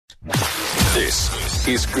This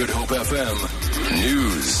is Good Hope FM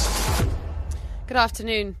News. Good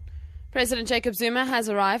afternoon. President Jacob Zuma has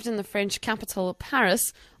arrived in the French capital,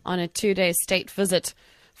 Paris, on a 2-day state visit.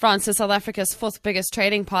 France is South Africa's fourth biggest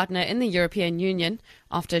trading partner in the European Union,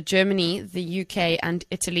 after Germany, the UK and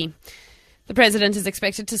Italy. The president is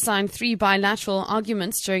expected to sign 3 bilateral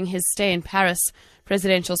arguments during his stay in Paris.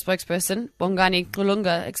 Presidential spokesperson Bongani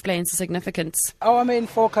Kulunga explains the significance. Our main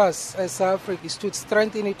focus as South Africa is to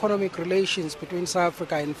strengthen economic relations between South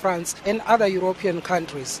Africa and France and other European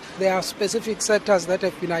countries. There are specific sectors that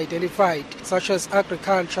have been identified, such as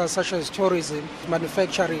agriculture, such as tourism,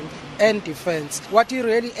 manufacturing and defense. What he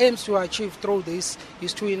really aims to achieve through this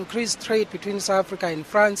is to increase trade between South Africa and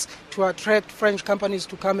France, to attract French companies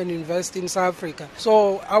to come and invest in South Africa.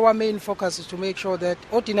 So our main focus is to make sure that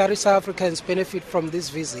ordinary South Africans benefit from this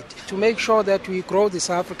visit, to make sure that we grow the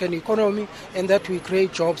South African economy and that we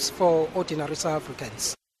create jobs for ordinary South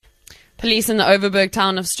Africans. Police in the Overberg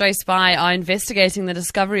town of Struisbaai are investigating the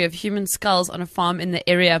discovery of human skulls on a farm in the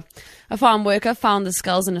area. A farm worker found the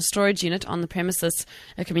skulls in a storage unit on the premises.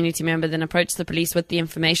 A community member then approached the police with the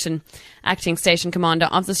information. Acting Station Commander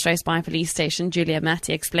of the Struisbaai Police Station, Julia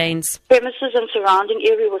Matty, explains. Premises and surrounding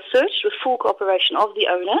area was searched with full cooperation of the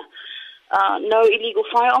owner. No illegal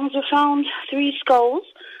firearms were found. 3 skulls,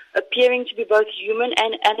 appearing to be both human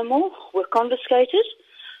and animal, were confiscated.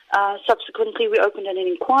 Subsequently, we opened an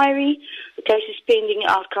inquiry. The case is pending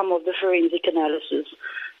outcome of the forensic analysis.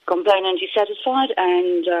 Complainant is satisfied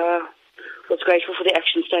and was grateful for the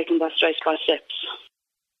actions taken by Struisbaai SAPS.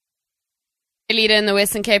 A leader in the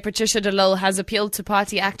Western Cape, Patricia de Lille, has appealed to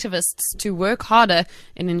party activists to work harder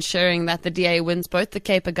in ensuring that the DA wins both the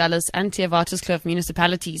Cape Agulhas and Theewaterskloof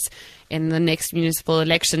municipalities in the next municipal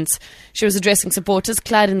elections. She was addressing supporters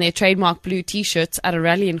clad in their trademark blue T-shirts at a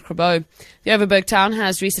rally in Grabouw. The Overberg town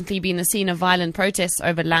has recently been the scene of violent protests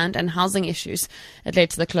over land and housing issues. It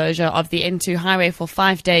led to the closure of the N2 highway for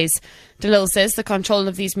 5 days. De Lille says the control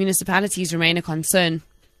of these municipalities remain a concern.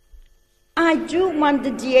 I do want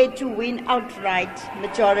the DA to win outright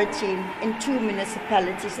majority in 2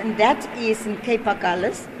 municipalities, and that is in Cape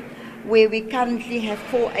Agulhas, where we currently have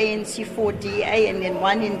 4 ANC, 4 DA, and then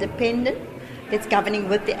 1 independent that's governing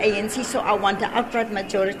with the ANC. So I want an outright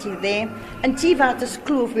majority there. And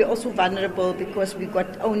Theewaterskloof, we're also vulnerable because we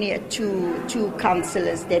got only 2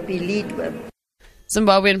 councillors that we lead with.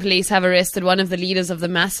 Zimbabwean police have arrested one of the leaders of the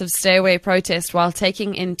massive stay-away protest while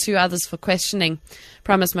taking in 2 others for questioning.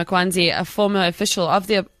 Promise Makwanzi, a former official of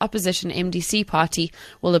the opposition MDC party,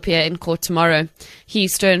 will appear in court tomorrow. He,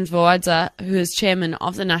 Stern Voadza, who is chairman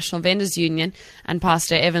of the National Vendors Union, and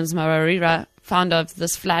Pastor Evans Mawarira, founder of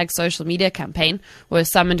this Flag social media campaign, were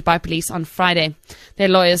summoned by police on Friday. Their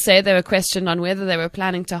lawyers say they were questioned on whether they were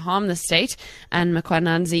planning to harm the state, and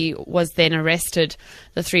Makwananzi was then arrested.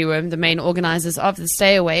 The 3 were the main organizers of the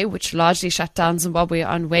stay-away, which largely shut down Zimbabwe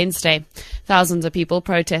on Wednesday. Thousands of people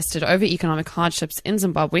protested over economic hardships in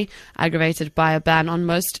Zimbabwe, aggravated by a ban on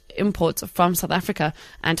most imports from South Africa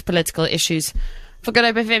and political issues. For Good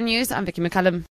Hope FM News, I'm Vicky McCullum.